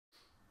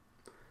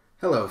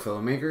Hello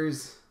fellow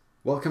makers,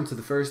 welcome to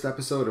the first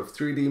episode of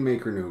 3D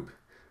Maker Noob.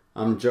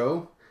 I'm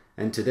Joe,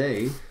 and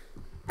today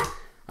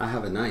I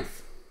have a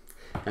knife,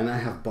 and I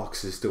have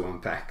boxes to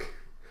unpack,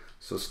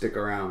 so stick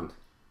around.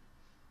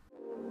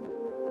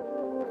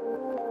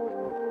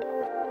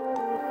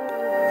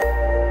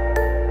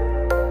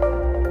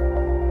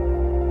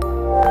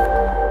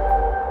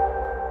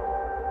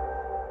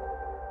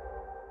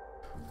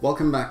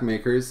 Welcome back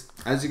makers.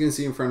 As you can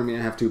see in front of me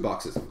I have two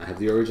boxes. I have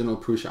the original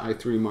Prusa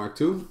i3 Mark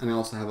II and I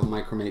also have a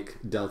Micromake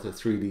Delta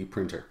 3D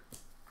printer.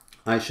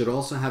 I should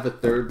also have a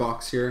third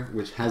box here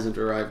which hasn't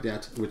arrived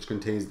yet, which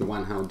contains the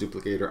One-How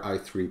Duplicator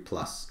i3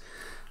 Plus.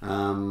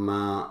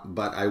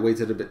 But I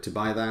waited a bit to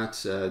buy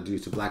that due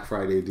to Black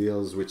Friday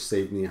deals which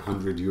saved me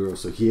 €100,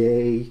 so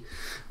yay!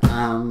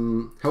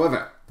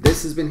 However,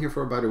 this has been here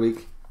for about a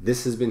week,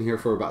 this has been here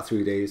for about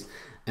 3 days,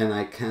 and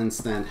I can't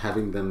stand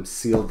having them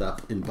sealed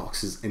up in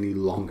boxes any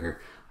longer.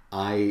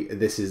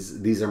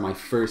 These are my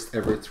first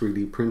ever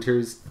 3D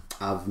printers.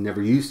 I've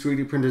never used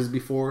 3D printers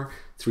before.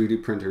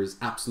 3D printers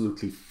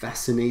absolutely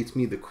fascinate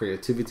me. The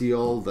creativity,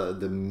 all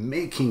the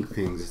making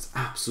things, it's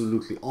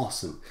absolutely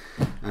awesome.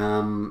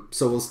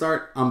 So we'll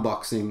start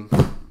unboxing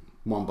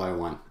one by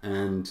one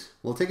and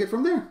we'll take it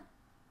from there.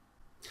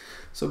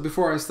 So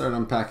before I start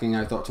unpacking,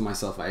 I thought to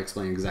myself, I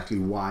explained exactly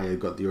why I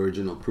got the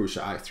original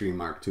Prusa i3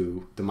 Mark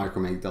II, the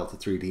Micromake Delta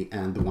 3D,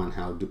 and the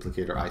One-How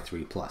Duplicator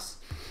i3 Plus.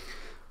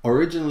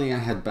 Originally, I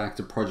had backed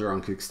a project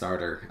on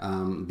Kickstarter,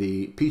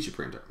 the Peachy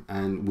printer,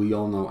 and we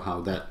all know how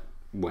that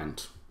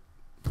went.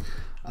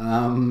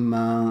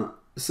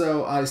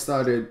 So I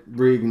started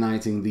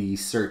reigniting the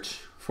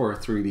search for a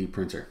 3D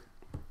printer.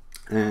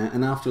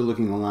 And after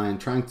looking online,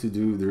 trying to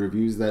do the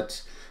reviews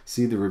that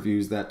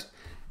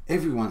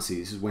everyone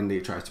sees when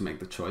they try to make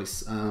the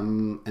choice,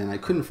 and I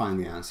couldn't find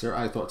the answer.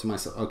 I thought to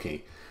myself,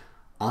 okay,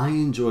 I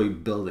enjoy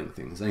building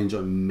things, I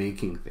enjoy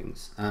making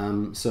things.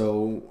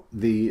 So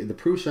the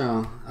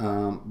Prusa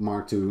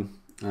Mark II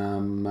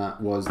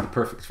was the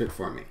perfect fit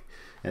for me.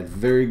 It had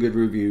very good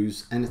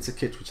reviews and it's a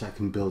kit which I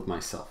can build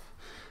myself.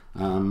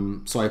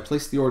 So I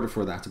placed the order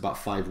for that about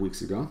 5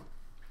 weeks ago.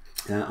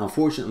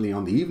 Unfortunately,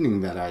 on the evening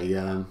that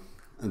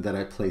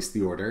I placed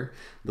the order,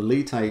 the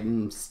lead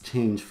times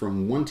changed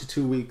from 1 to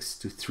 2 weeks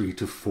to 3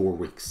 to 4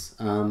 weeks.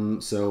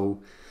 So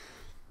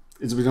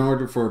it's been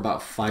ordered for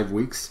about 5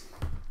 weeks.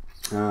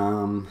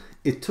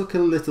 It took a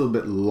little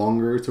bit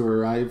longer to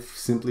arrive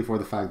simply for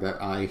the fact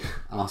that I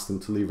asked them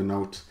to leave a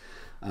note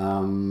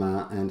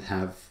and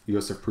have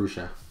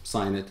Prusa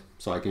sign it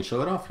so I can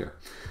show it off here.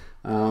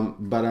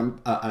 But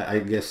I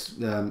guess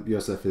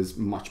Josef is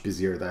much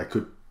busier than I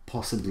could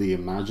possibly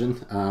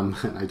imagine, and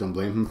I don't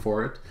blame him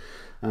for it.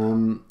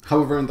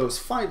 However, in those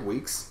 5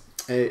 weeks,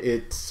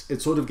 it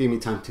sort of gave me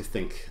time to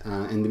think.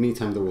 In the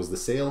meantime, there was the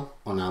sale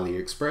on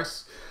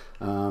AliExpress,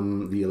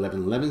 the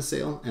 11/11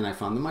 sale, and I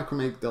found the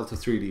Micromake Delta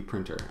 3D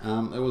printer.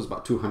 It was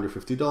about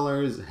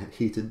 $250, it had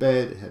heated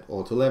bed, it had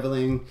auto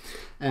leveling,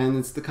 and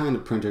it's the kind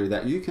of printer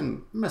that you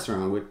can mess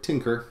around with,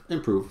 tinker,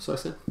 improve. So I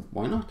said,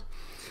 why not?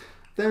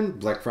 Then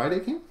Black Friday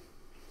came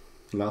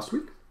last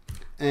week,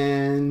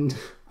 and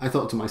I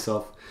thought to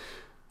myself,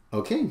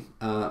 okay,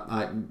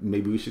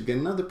 maybe we should get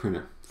another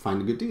printer,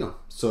 find a good deal.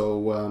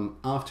 So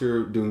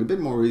after doing a bit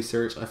more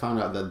research, I found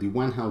out that the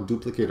One-How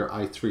Duplicator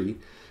i3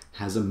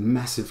 has a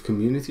massive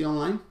community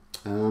online.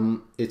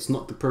 It's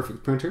not the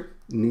perfect printer,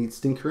 needs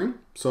tinkering.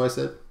 So I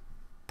said,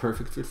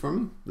 perfect fit for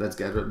me. Let's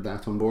get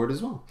that on board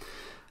as well.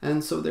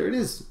 And so there it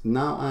is.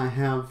 Now I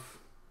have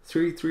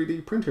 3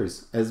 3D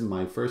printers as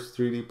my first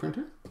 3D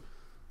printer.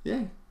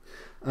 Yay.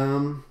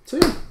 So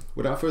yeah,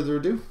 without further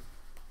ado,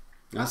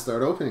 let's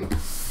start opening.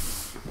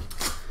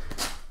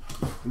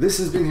 This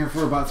has been here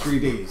for about 3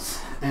 days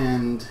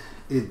and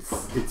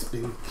it's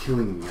been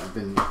killing me. I've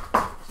been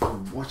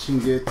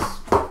watching it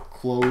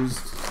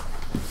closed,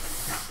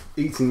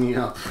 eating me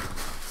up.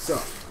 So,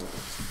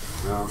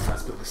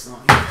 let's put this on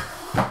here.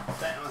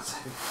 Damn, that's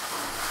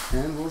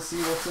heavy. And we'll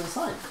see what's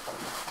inside.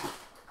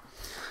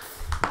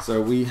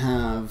 So we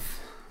have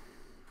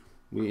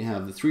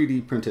the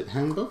 3D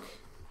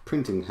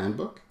printing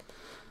handbook.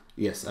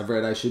 Yes, I've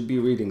read. I should be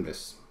reading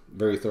this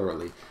very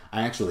thoroughly.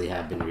 I actually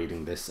have been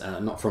reading this,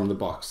 not from the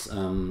box,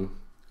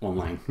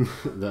 online.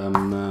 The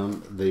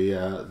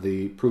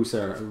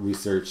Prusa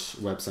research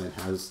website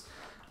has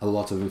a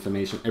lot of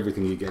information.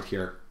 Everything you get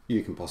here,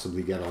 you can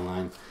possibly get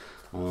online.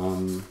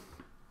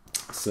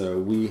 So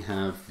we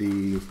have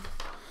the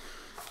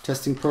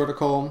testing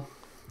protocol.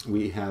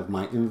 We have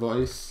my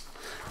invoice.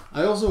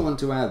 I also want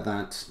to add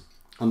that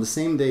on the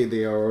same day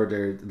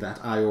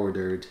I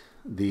ordered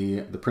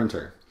the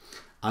printer,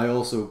 I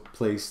also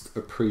placed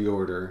a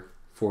pre-order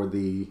for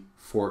the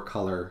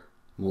 4-color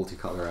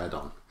multicolor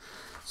add-on.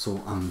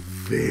 So I'm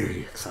very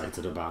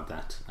excited about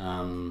that.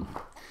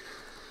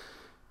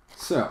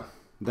 So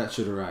that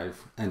should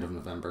arrive end of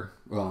November.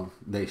 Well,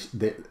 they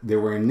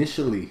were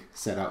initially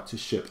set out to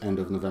ship end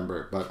of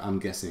November, but I'm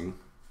guessing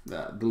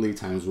that the lead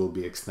times will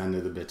be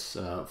extended a bit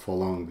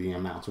following the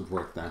amount of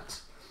work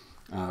that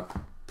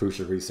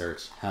Prusa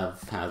Research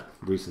have had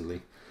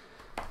recently.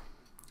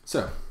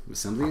 So,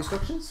 assembly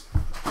instructions.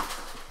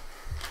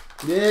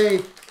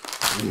 Yay!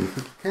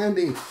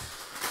 Candy.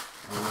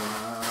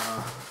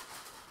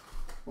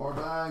 More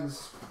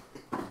bags.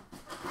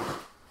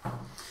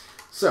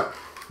 So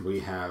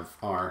we have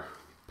our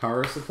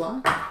power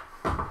supply.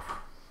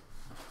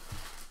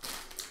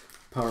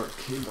 Power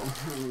cable.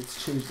 I need to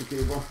change the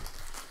cable.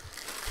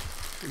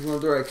 It's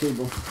not the right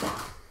cable.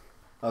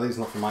 At least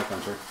not from my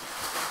country.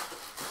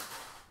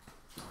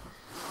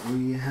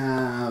 We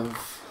have.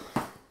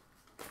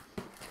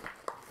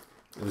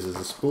 This is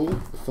a spool,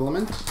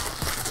 filament.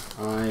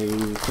 I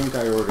think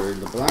I ordered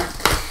the black.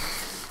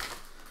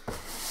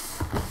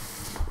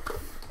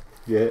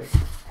 Yeah.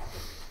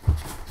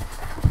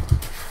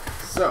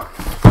 So.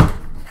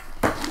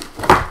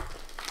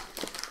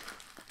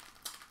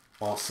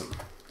 Awesome.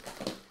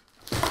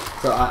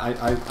 So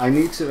I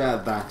need to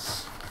add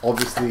that,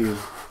 obviously,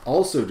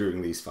 also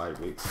during these 5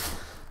 weeks,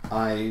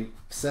 I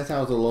set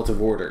out a lot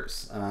of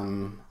orders.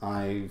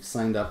 I've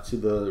signed up to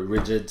the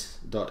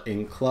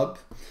rigid.in club.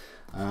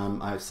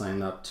 I've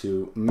signed up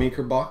to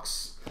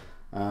MakerBox.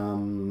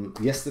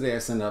 Yesterday I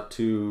signed up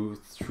to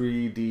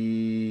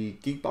 3D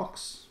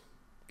Geekbox,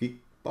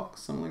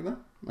 something like that.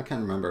 I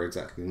can't remember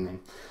exactly the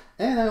name.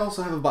 And I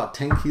also have about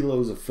 10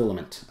 kilos of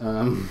filament.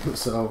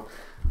 So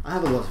I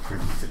have a lot of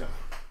printing to do.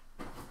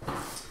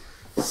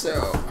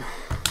 So,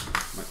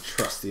 my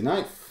trusty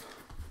knife.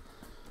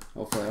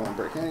 Hopefully I won't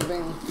break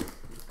anything.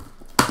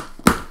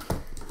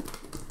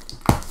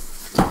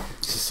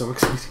 This is so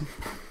exciting.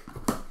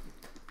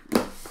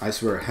 I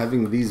swear,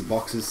 having these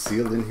boxes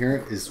sealed in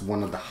here is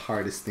one of the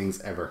hardest things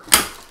ever.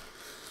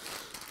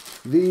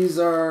 These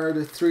are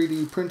the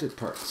 3D printed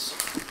parts.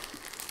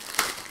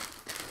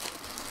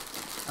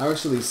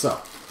 Actually,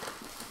 so,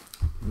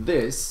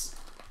 this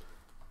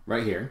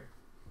right here,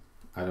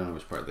 I don't know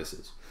which part this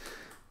is,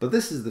 but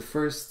this is the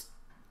first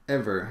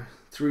ever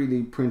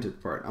 3D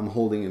printed part I'm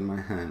holding in my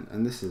hand,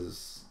 and this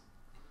is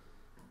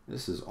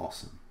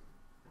awesome.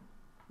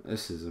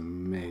 This is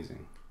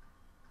amazing.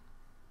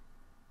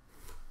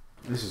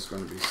 This is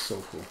going to be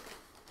so cool.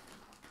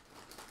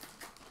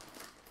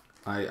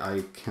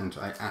 I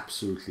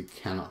absolutely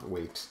cannot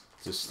wait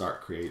to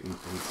start creating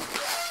things.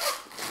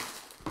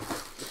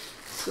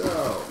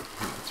 So,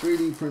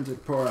 3D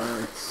printed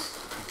parts.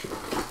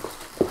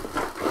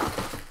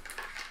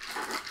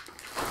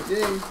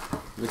 Yay.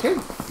 Okay,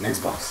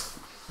 next box.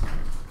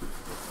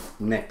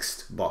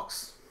 Next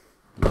box.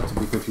 Not to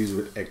be confused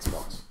with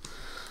Xbox.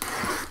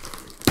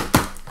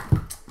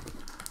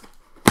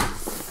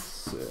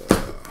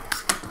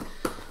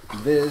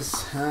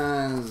 This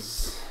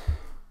has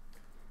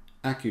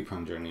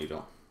acupuncture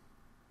needle.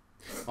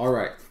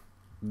 Alright,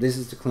 this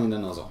is to clean the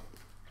nozzle.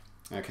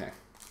 Okay.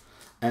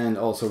 And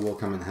also will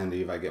come in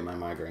handy if I get my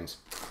migraines.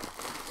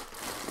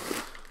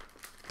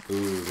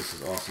 Ooh, this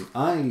is awesome.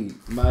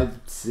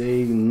 I'd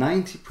say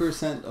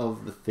 90%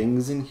 of the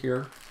things in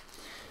here,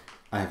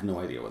 I have no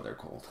idea what they're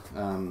called.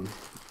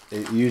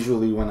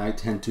 Usually when I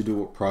tend to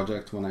do a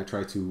project, when I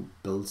try to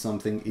build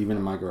something, even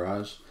in my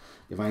garage,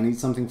 if I need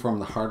something from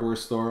the hardware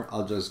store,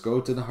 I'll just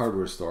go to the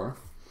hardware store,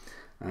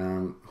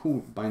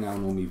 who by now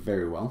know me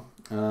very well.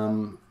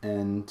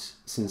 And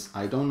since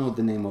I don't know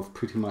the name of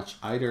pretty much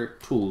either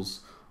tools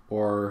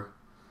or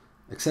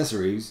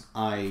accessories,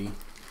 I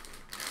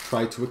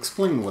try to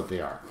explain what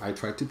they are. I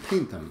try to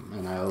paint them,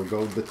 and I'll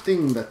go the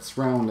thing that's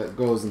round that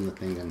goes in the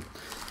thing, and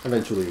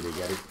eventually they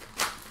get it.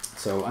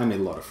 So I made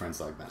a lot of friends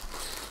like that.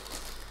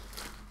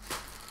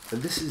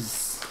 But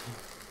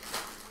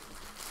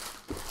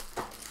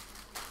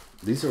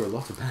these are a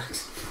lot of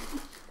bags.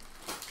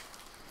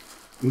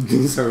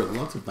 These are a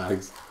lot of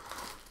bags.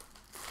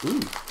 Ooh.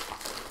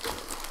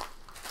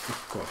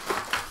 Of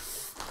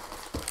course.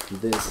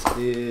 This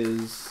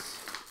is...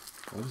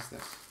 What is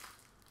this?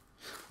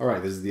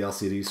 Alright, this is the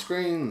LCD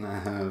screen. I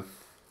have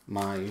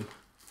my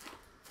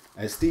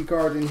SD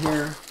card in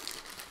here.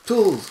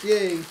 Tools!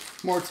 Yay!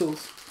 More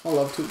tools. I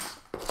love tools.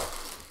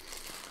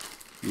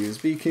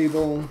 USB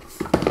cable.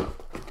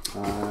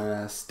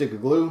 Stick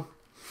of glue.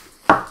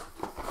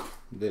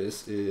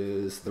 This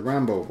is the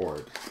Rambo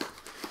board.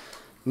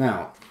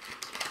 Now,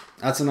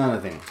 that's another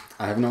thing.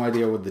 I have no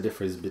idea what the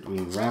difference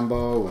between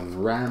Rambo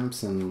and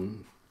ramps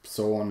and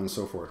so on and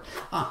so forth.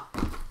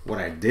 What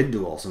I did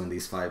do also in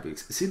these 5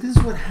 weeks. See, this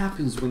is what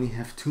happens when you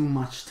have too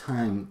much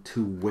time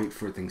to wait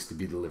for things to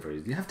be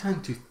delivered. You have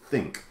time to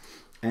think.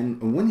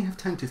 And when you have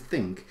time to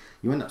think,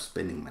 you end up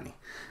spending money.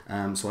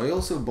 So I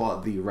also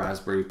bought the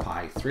Raspberry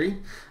Pi 3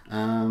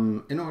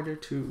 in order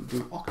to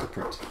do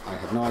Octoprint. I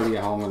have no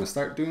idea how I'm going to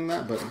start doing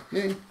that, but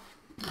hey,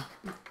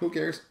 who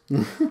cares?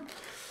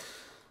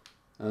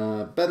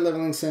 Bed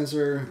leveling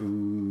sensor.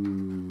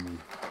 Ooh,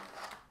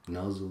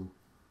 nozzle.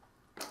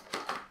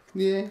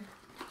 Yeah.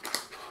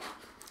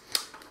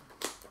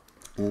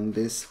 And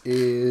this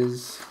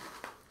is...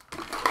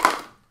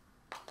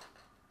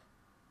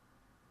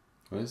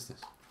 What is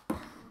this?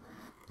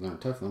 Not a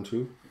Teflon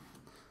tube.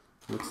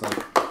 Looks like,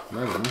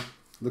 I don't know.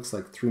 Looks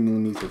like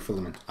 3mm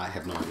filament. I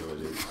have no idea what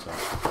it is, so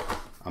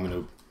I'm a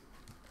noob.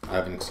 I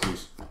have an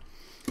excuse.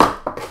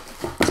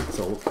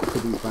 So we'll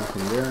put these back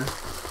in there.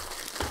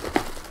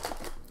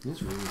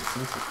 It's really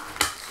expensive.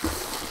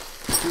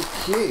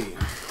 Okay.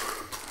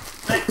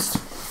 Next.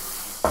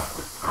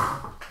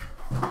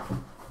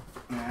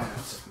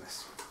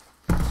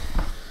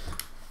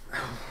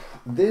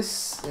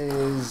 This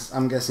is,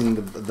 I'm guessing,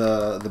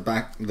 the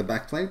back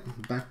plate.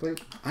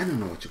 I don't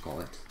know what you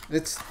call it.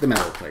 It's the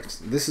metal plate.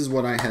 This is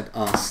what I had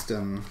asked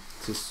to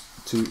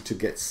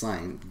get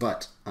signed,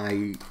 but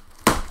I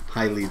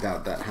highly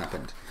doubt that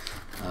happened.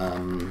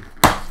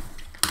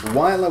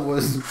 While I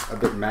was a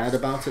bit mad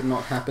about it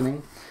not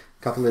happening,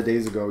 a couple of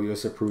days ago,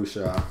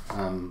 Prusa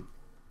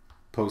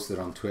posted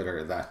on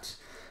Twitter that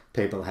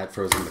PayPal had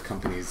frozen the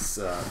company's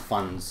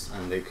funds,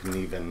 and they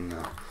couldn't even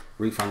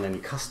refund any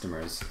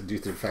customers due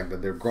to the fact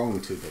that they're growing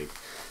too big.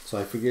 So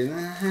I figured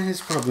his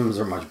problems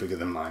are much bigger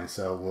than mine,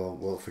 so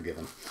we'll forgive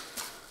him.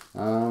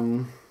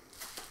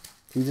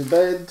 Heated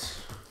bed,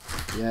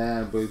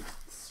 yeah, but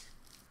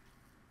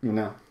you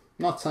know,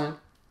 not signed.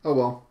 Oh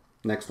well,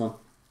 next one.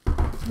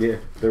 Yeah,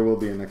 there will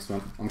be a next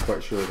one. I'm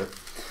quite sure of it.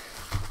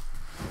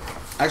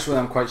 Actually,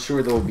 I'm quite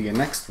sure there will be a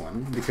next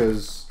one,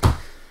 because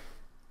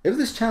if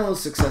this channel is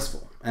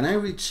successful and I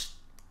reach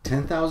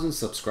 10,000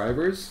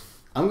 subscribers,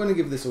 I'm gonna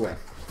give this away.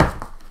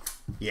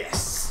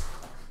 Yes,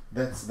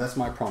 that's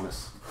my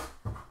promise.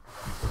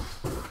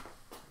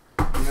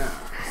 Now,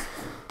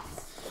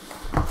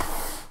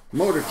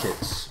 motor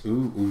kits.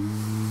 Ooh.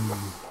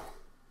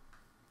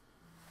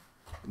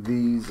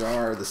 These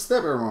are the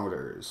stepper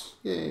motors.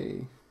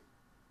 Yay.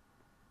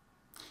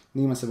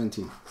 NEMA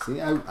 17.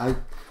 See, I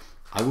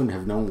wouldn't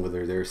have known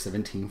whether they're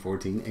 17,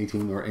 14,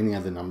 18, or any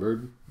other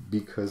number,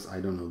 because I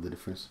don't know the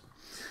difference.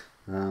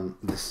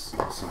 This is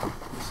awesome.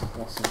 This is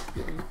awesome.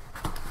 Yay.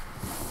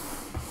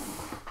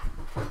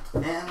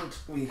 And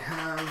we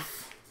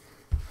have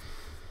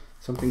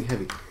something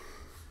heavy.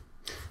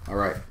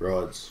 Alright,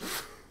 rods.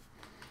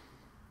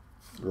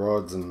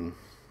 Rods, and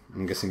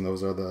I'm guessing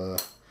those are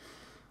the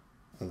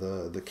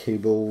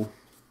cable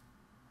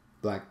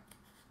black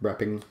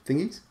wrapping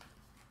thingies.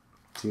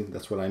 See,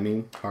 that's what I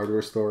mean.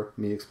 Hardware store,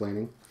 me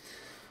explaining.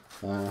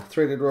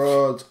 Threaded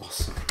rods.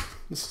 Awesome.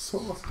 This is so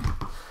awesome.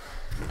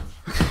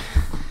 Okay.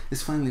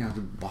 It's finally out of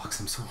the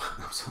box.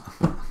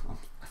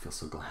 I feel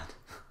so glad.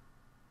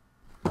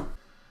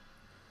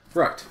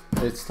 Right,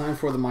 it's time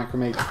for the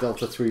Micromake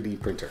Delta 3D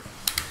printer.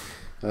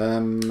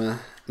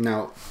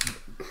 Now,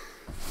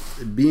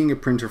 being a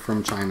printer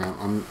from China,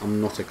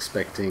 I'm not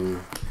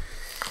expecting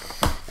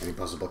any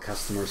possible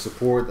customer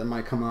support that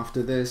might come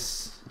after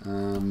this.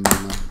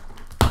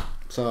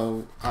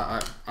 So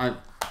I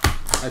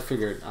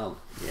figured, we'll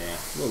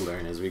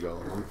learn as we go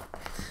along.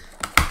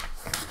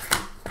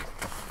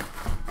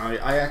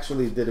 I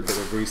actually did a bit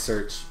of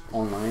research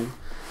online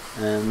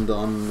and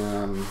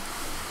on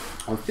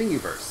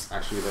Thingiverse.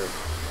 Actually, there are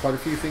quite a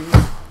few things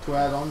to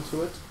add on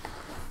to it.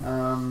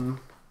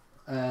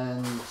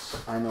 And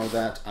I know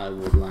that I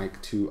would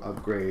like to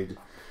upgrade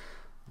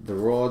the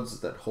rods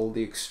that hold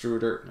the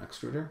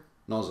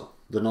nozzle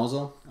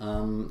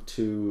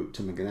to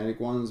magnetic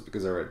ones,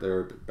 because they're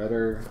a bit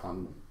better.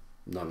 I'm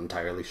not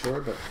entirely sure,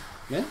 but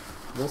yeah,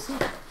 we'll see.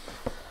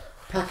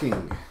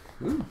 Packing.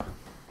 Ooh,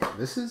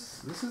 this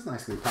is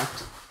nicely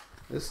packed.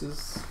 This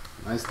is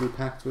nicely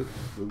packed with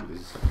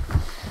boobies.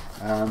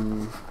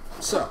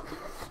 So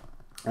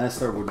let's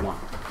start with one.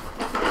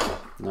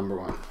 Number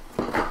one.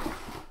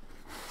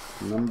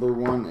 Number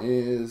one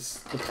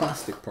is the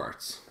plastic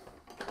parts.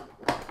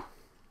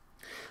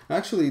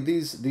 Actually,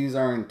 these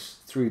aren't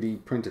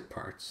 3D printed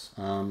parts.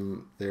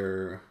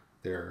 They're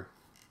I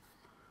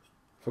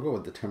forgot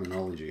what the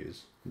terminology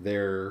is.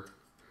 They're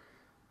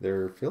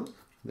filled.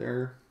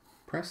 They're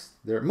pressed.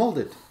 They're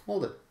molded.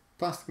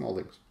 Plastic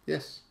moldings.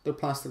 Yes, they're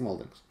plastic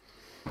moldings.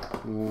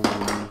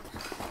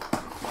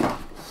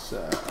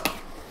 So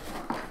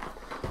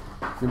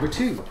number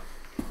two,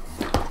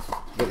 a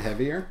bit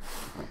heavier.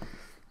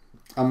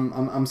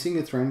 I'm seeing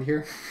a trend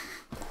here.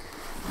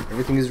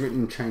 Everything is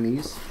written in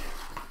Chinese.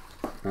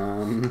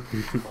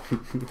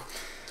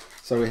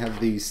 So we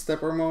have the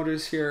stepper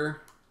motors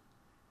here.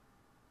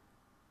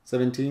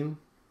 17.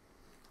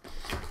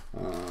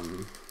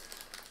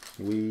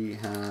 We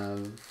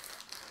have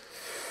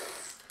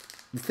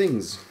the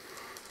things.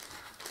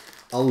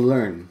 I'll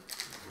learn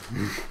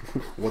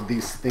what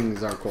these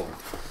things are called.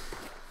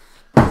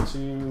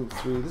 2,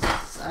 3. This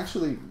is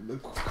actually,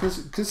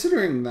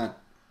 considering that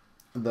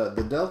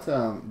the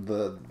Delta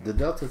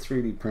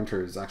 3D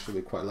printer is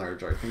actually quite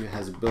large. I think it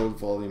has a build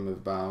volume of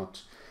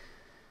about,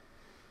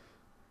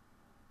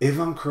 if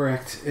I'm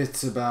correct,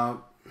 it's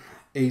about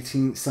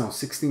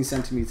 16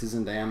 centimeters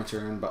in diameter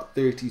and about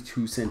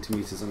 32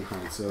 centimeters in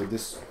height. So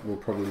this will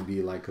probably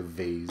be like a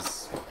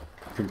vase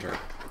printer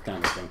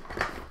kind of thing.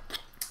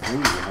 Ooh,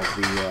 we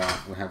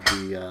have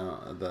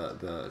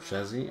the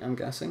chassis, I'm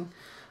guessing.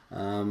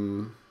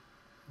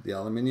 The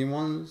aluminium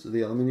ones,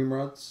 the aluminium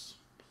rods.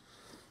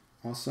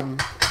 Awesome.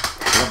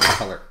 I love the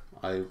color.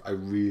 I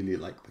really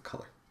like the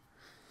color.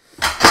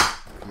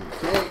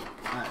 Okay,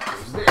 that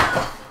goes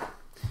there.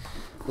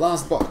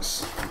 Last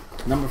box,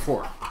 number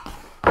 4.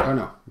 Oh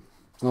no,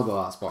 it's not the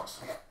last box.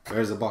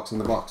 There's a box in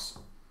the box.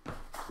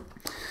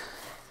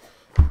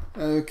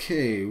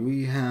 Okay,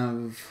 we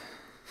have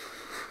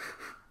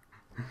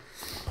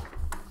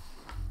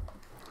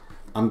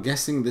I'm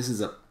guessing this is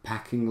a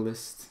packing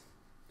list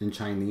in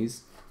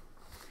Chinese.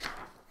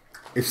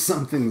 If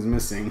something's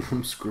missing,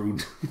 I'm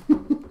screwed.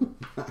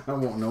 I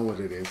won't know what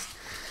it is.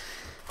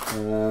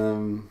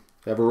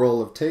 We have a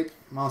roll of tape,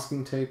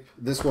 masking tape.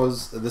 This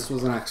was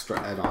an extra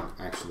add-on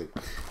actually.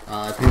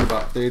 I paid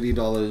about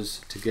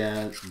 $30 to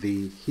get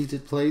the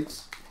heated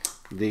plates,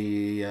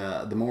 the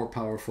more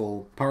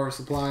powerful power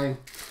supply,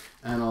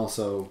 and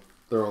also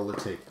the roll of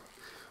tape.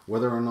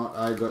 Whether or not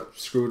I got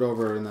screwed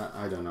over in that,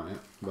 I don't know.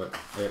 But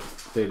at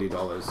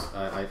 $30,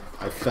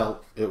 I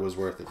felt it was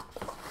worth it.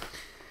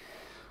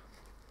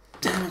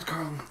 Damn it,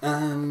 Carl.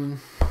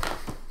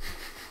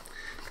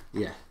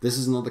 Yeah, this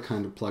is not the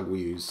kind of plug we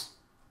use.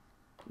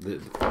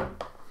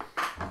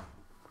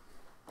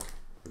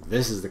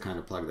 This is the kind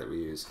of plug that we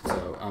use.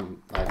 So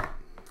I'm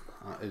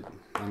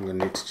gonna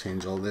need to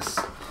change all this.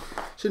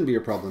 Shouldn't be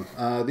a problem.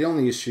 The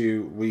only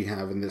issue we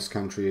have in this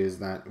country is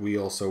that we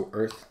also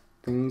earth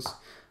things.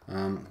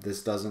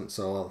 This doesn't,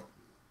 so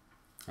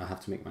I'll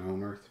have to make my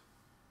own earth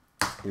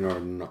in order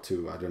not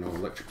to, I don't know,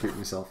 electrocute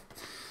myself.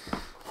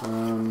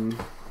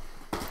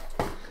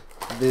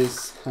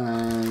 This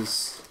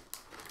has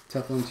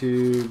Teflon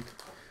tube,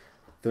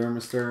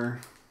 thermistor,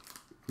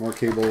 more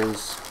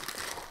cables,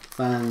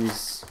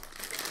 fans,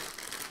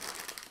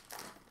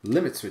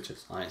 limit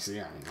switches. I see,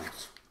 I know.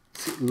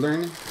 See,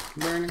 learning.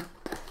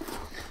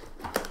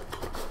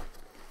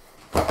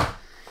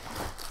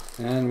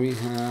 And we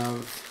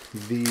have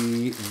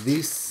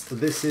this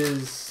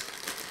is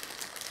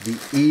the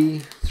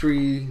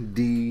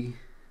E3D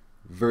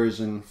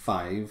version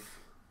 5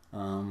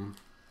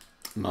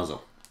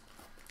 nozzle.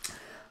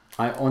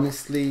 I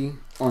honestly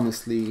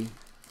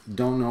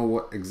don't know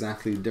what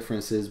exactly the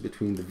difference is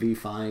between the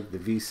V5, the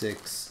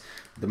V6,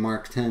 the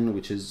Mark 10,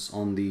 which is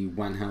on the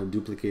Wanhao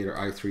duplicator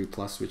i3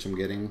 Plus, which I'm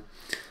getting.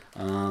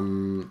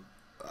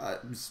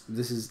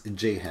 This is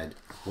J-head.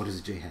 What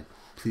is J-head?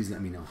 Please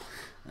let me know.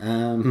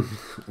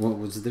 What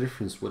was the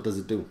difference? What does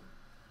it do?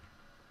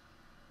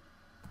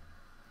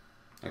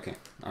 Okay,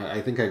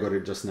 I think I got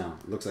it just now.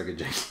 It looks like a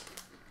J.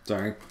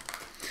 Sorry.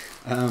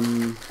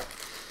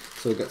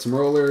 So we've got some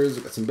rollers,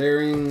 we've got some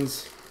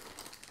bearings.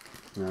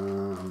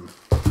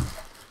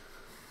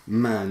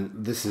 Man,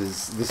 this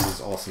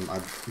is awesome.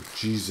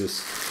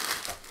 Jesus.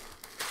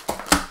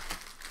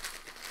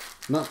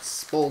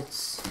 Nuts,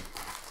 bolts.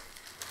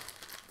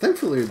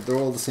 Thankfully, they're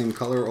all the same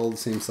color, all the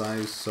same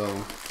size. So,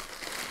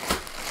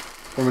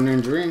 from an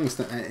engineering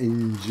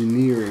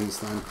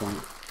standpoint,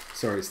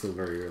 sorry, it's still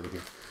very early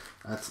here.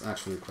 That's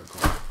actually quite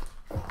cool.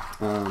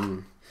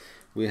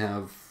 We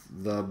have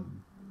the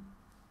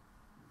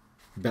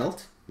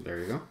belt. There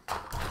you go.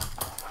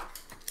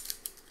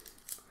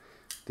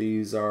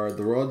 These are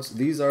the rods.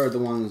 These are the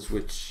ones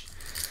which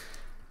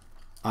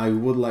I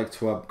would like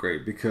to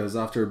upgrade, because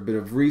after a bit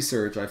of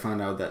research I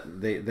found out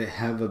that they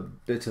have a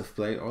bit of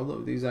play, although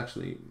these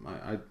actually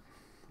I'm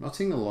not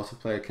seeing a lot of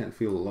play. I can't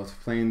feel a lot of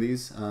play in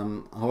these.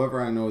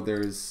 However, I know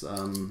there's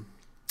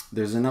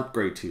an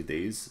upgrade to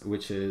these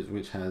which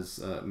has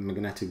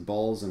magnetic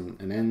balls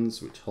and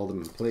ends which hold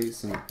them in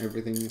place and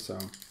everything, so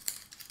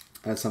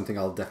that's something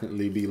I'll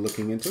definitely be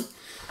looking into.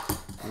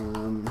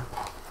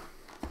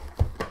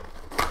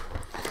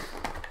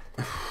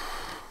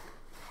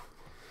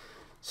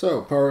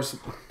 So, power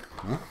supply.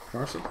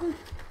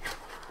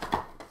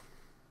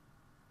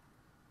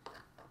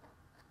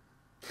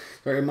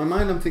 Sorry, in my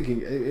mind I'm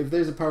thinking, if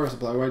there's a power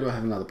supply, why do I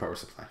have another power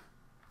supply?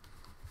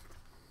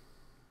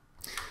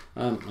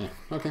 Yeah,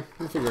 okay,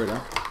 we'll figure it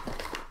out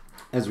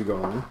as we go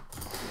along.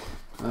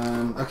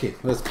 Okay,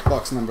 that's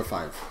box number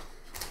 5.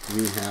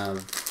 We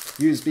have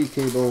USB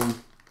cable,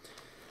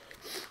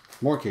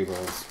 more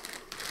cables,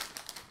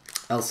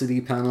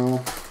 LCD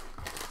panel,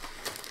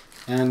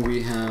 and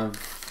we have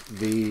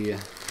the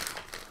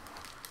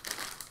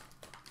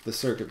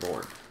circuit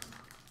board,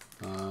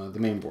 the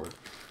main board.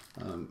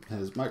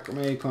 Has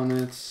Micromake on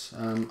it.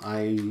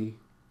 I,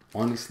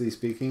 honestly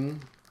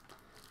speaking,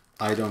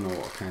 I don't know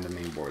what kind of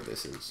main board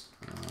this is.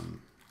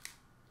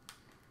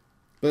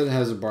 But it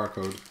has a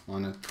barcode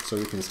on it, so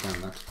we can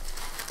scan that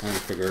and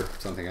figure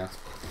something out.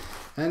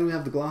 And we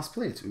have the glass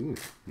plate. Ooh,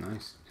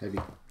 nice, heavy.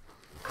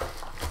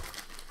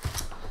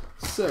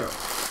 So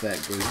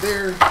that goes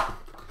there.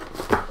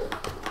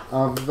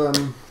 I've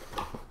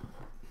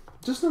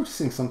just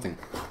noticing something.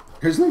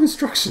 There's no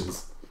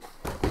instructions.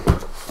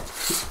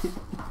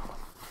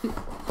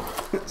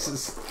 This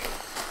is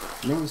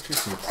no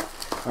instructions.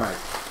 All right,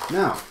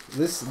 now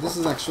this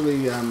is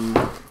actually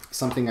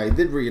something I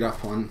did read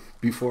up on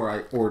before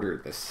I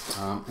ordered this,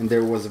 and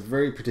there was a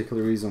very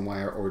particular reason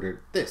why I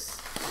ordered this.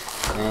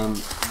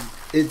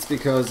 It's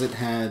because it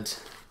had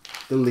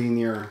the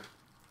linear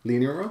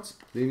rods,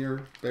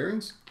 linear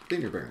bearings.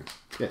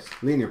 Yes,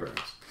 linear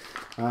bearings.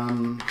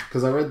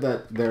 Because I read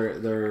that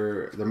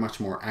they're much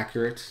more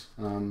accurate,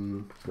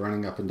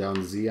 running up and down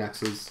the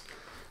z-axis.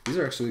 These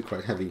are actually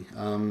quite heavy.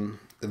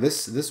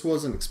 This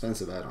was an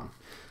expensive add-on,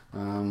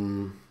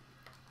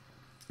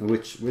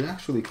 which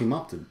actually came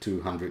up to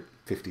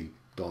 $250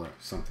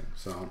 something.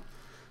 So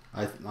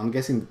I'm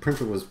guessing the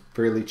printer was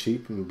fairly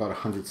cheap, about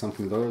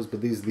 $100-something,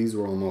 but these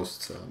were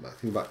almost I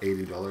think about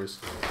 $80.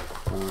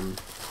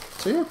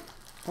 So yeah,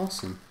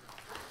 awesome.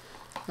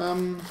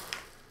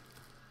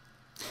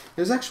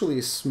 There's actually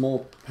a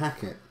small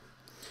packet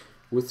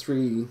with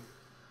three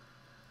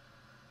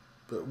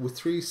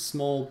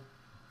small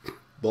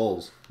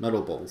balls,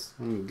 metal balls.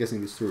 I'm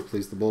guessing these to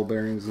replace the ball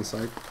bearings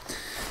inside.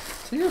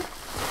 So yeah,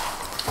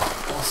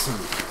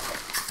 awesome.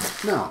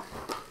 Now,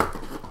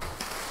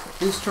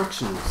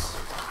 instructions.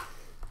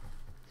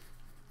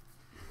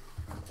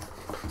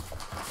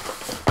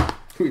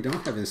 We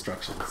don't have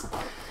instructions.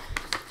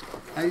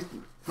 I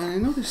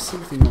know there's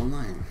something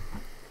online.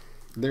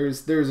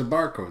 There's a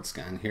barcode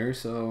scan here,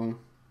 so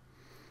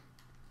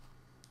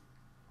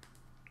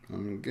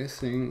I'm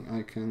guessing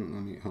I can.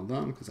 Let me hold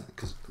on, because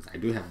I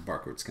do have a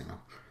barcode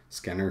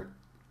scanner.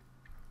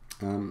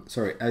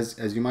 Sorry,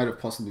 as you might have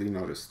possibly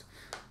noticed,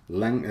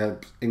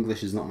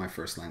 English is not my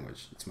first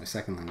language. It's my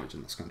second language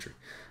in this country,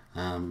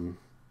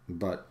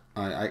 but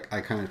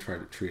I kind of try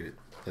to treat it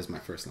as my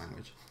first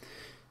language.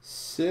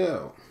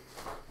 So,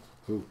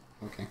 ooh,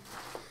 okay.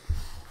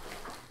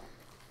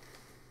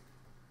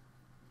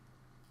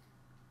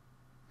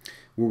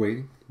 We're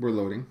waiting, we're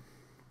loading,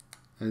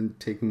 and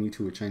taking you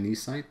to a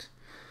Chinese site,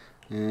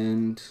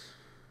 and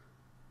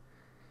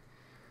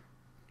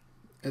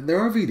there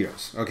are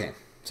videos. Okay,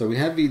 so we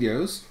have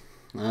videos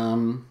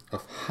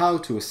of how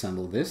to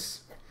assemble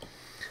this.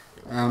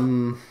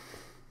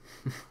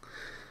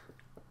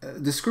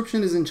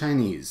 Description is in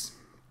Chinese.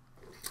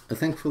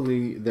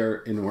 Thankfully, they're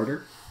in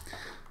order.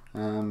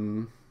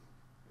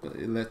 But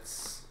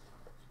let's...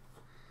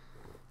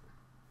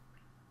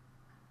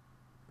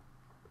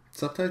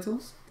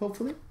 Subtitles,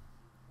 hopefully?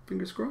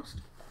 Fingers crossed?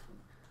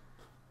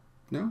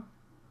 No?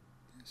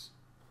 Yes?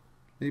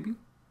 Maybe?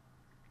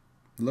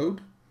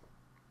 Load?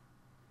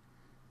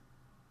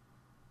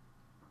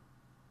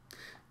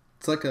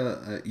 It's like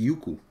a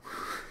Youku.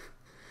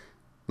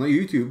 Not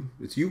YouTube,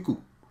 it's Youku.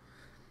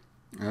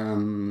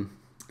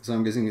 So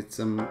I'm guessing it's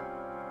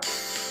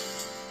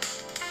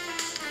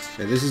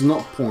yeah, this is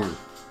not porn.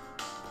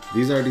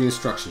 These are the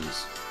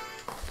instructions.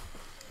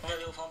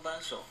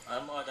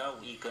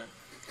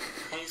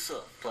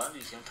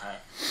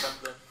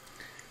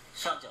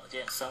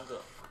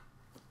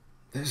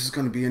 This is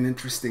going to be an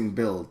interesting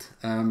build.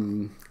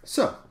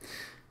 So,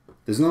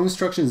 there's no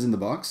instructions in the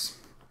box.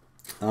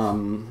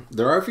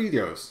 There are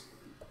videos.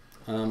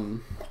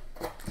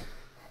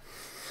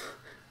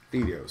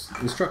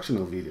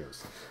 Instructional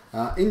videos.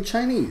 In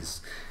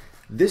Chinese.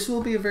 This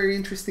will be a very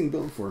interesting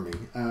build for me.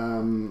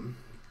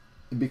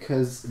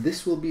 Because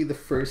this will be the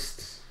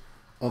first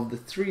of the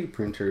 3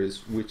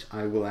 printers which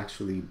I will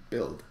actually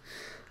build.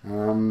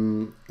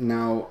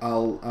 Now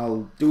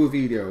I'll do a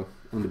video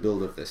on the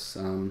build of this.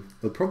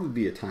 It'll probably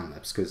be a time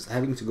lapse, because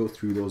having to go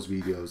through those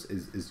videos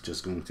is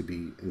just going to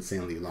be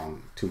insanely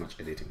long, too much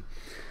editing.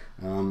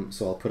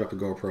 So I'll put up a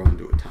GoPro and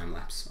do a time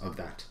lapse of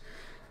that.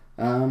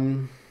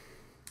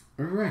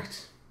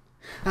 Alright.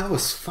 That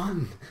was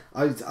fun.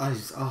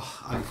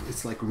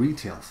 It's like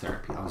retail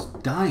therapy. I was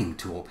dying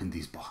to open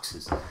these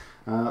boxes.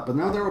 But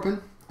now they're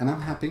open, and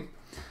I'm happy.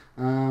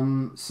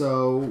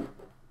 So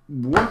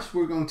what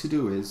we're going to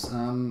do is,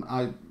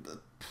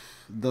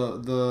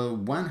 the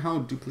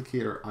Wanhao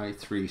Duplicator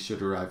i3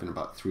 should arrive in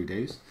about 3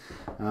 days.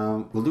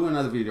 We'll do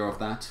another video of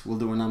that. We'll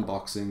do an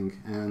unboxing,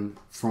 and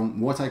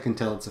from what I can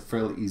tell, it's a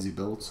fairly easy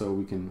build, so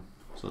we can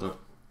sort of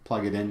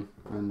plug it in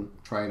and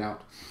try it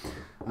out.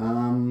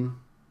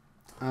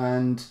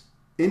 And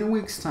in a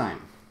week's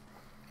time,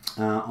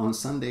 on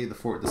Sunday the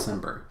 4th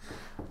December,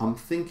 I'm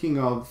thinking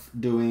of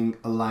doing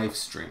a live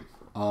stream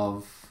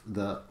of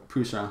the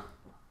Prusa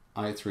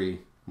i3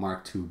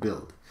 Mark II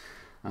build.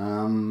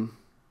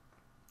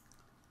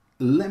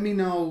 Let me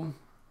know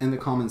in the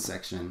comment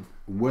section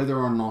whether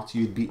or not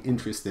you'd be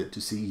interested to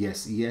see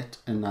yet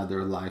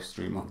another live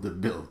stream of the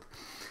build.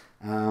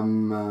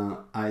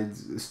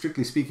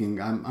 Strictly speaking,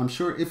 I'm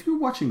sure if you're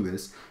watching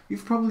this,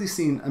 you've probably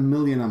seen a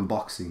million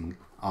unboxing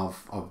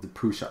of the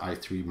Prusa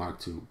i3 Mark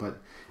II,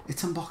 but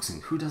it's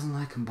unboxing. Who doesn't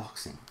like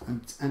unboxing?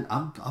 And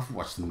I've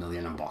watched a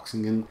million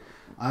unboxing, and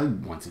I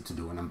wanted to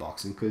do an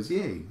unboxing because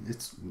yay,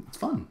 it's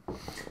fun.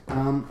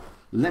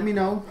 Let me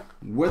know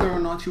whether or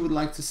not you would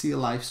like to see a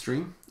live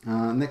stream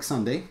next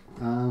Sunday,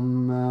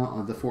 on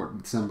the 4th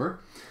of December,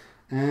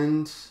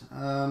 and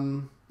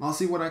I'll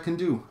see what I can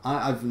do.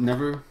 I've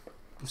never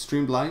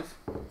streamed live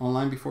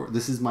online before.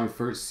 This is my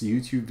first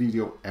YouTube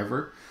video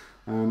ever,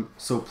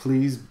 so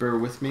please bear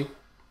with me.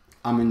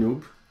 I'm a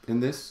noob in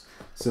this,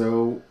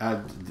 so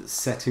the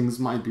settings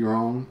might be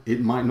wrong, it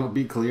might not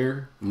be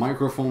clear,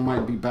 microphone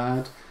might be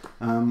bad.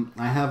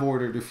 I have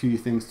ordered a few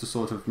things to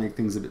sort of make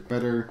things a bit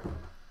better.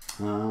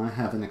 I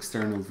have an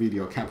external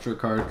video capture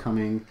card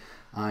coming,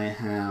 I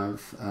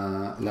have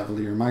a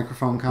lavalier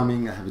microphone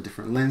coming, I have a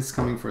different lens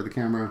coming for the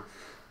camera.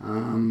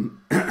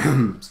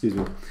 Excuse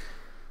me.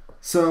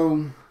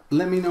 So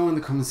let me know in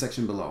the comment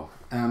section below.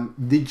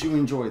 Did you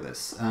enjoy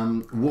this?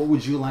 What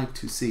would you like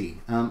to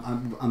see?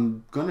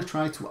 I'm gonna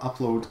try to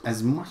upload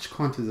as much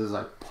content as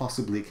I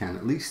possibly can,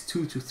 at least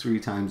 2 to 3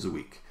 times a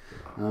week.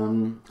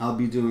 I'll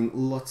be doing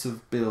lots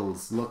of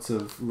builds,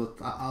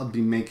 I'll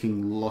be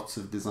making lots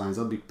of designs.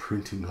 I'll be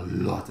printing a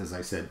lot, as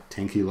I said,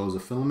 10 kilos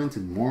of filament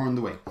and more on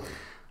the way.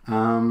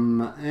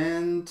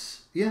 And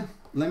yeah,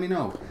 let me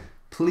know.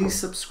 Please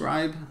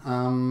subscribe.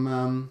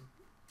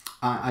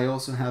 I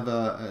also have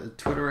a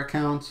Twitter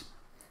account.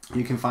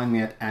 You can find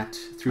me at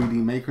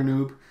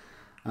 3dMakerNoob.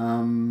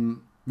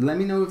 Let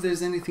me know if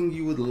there's anything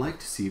you would like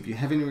to see, if you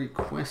have any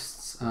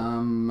requests,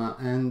 and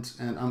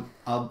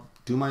I'll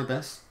do my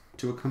best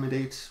to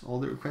accommodate all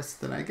the requests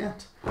that I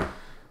get.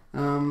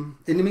 In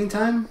the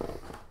meantime,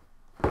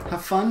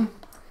 have fun,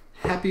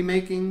 happy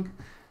making,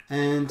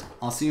 and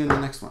I'll see you in the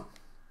next one.